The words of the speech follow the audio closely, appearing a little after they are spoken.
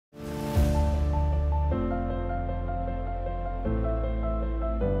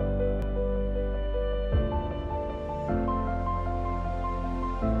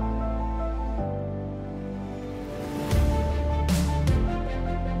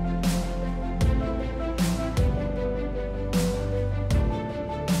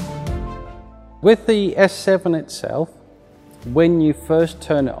With the S7 itself, when you first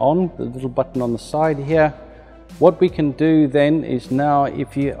turn it on, the little button on the side here, what we can do then is now,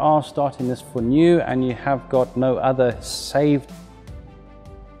 if you are starting this for new and you have got no other saved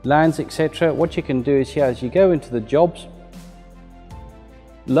lands, etc., what you can do is here, as you go into the jobs,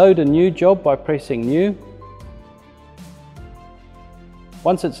 load a new job by pressing new.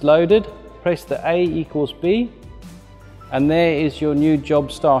 Once it's loaded, press the A equals B, and there is your new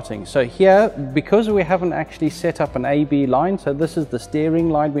job starting. So here, because we haven't actually set up an AB line, so this is the steering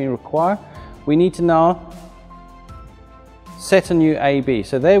line we require, we need to now set a new AB.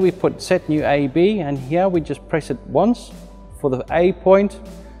 So there we put set new AB, and here we just press it once for the A point,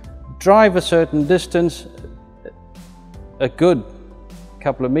 drive a certain distance, a good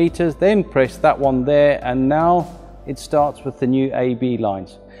couple of meters, then press that one there, and now it starts with the new AB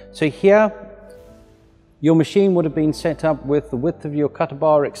lines. So here your machine would have been set up with the width of your cutter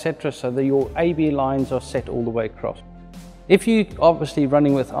bar, etc., so that your AB lines are set all the way across. If you're obviously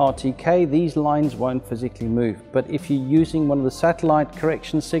running with RTK, these lines won't physically move, but if you're using one of the satellite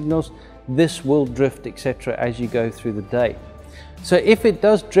correction signals, this will drift, etc., as you go through the day. So if it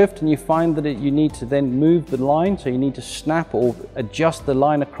does drift and you find that you need to then move the line, so you need to snap or adjust the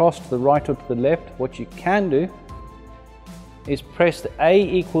line across to the right or to the left, what you can do is press the A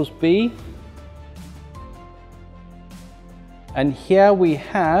equals B, and here we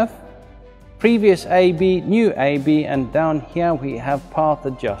have previous AB, new AB, and down here we have path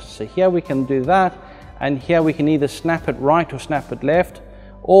adjust. So here we can do that, and here we can either snap it right or snap it left,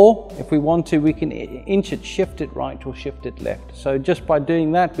 or if we want to, we can inch it, shift it right or shift it left. So just by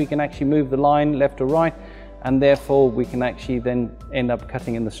doing that, we can actually move the line left or right, and therefore we can actually then end up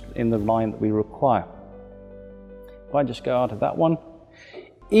cutting in the line that we require. If I just go out of that one.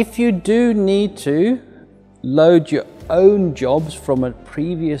 If you do need to load your own jobs from a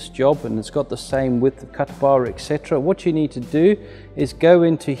previous job and it's got the same width of cutter bar, etc., what you need to do is go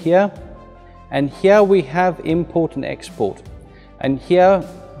into here, and here we have import and export. And here,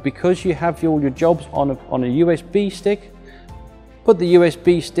 because you have all your jobs on a USB stick, put the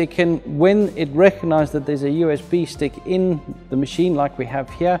USB stick in. When it recognizes that there's a USB stick in the machine like we have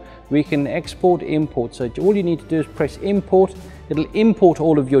here, we can export, import. So all you need to do is press import. It'll import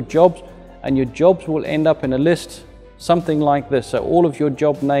all of your jobs, and your jobs will end up in a list, something like this. So all of your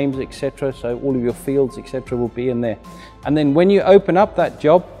job names, etc., so all of your fields, etc., will be in there. And then when you open up that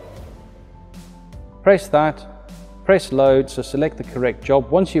job, press that, press load, so select the correct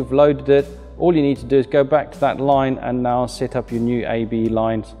job. Once you've loaded it, all you need to do is go back to that line and now set up your new AB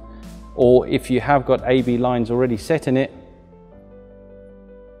lines. Or if you have got AB lines already set in it,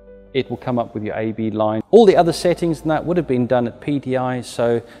 it will come up with your AB line. All the other settings and that would have been done at PDI,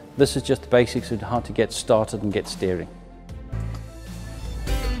 so this is just the basics of how to get started and get steering.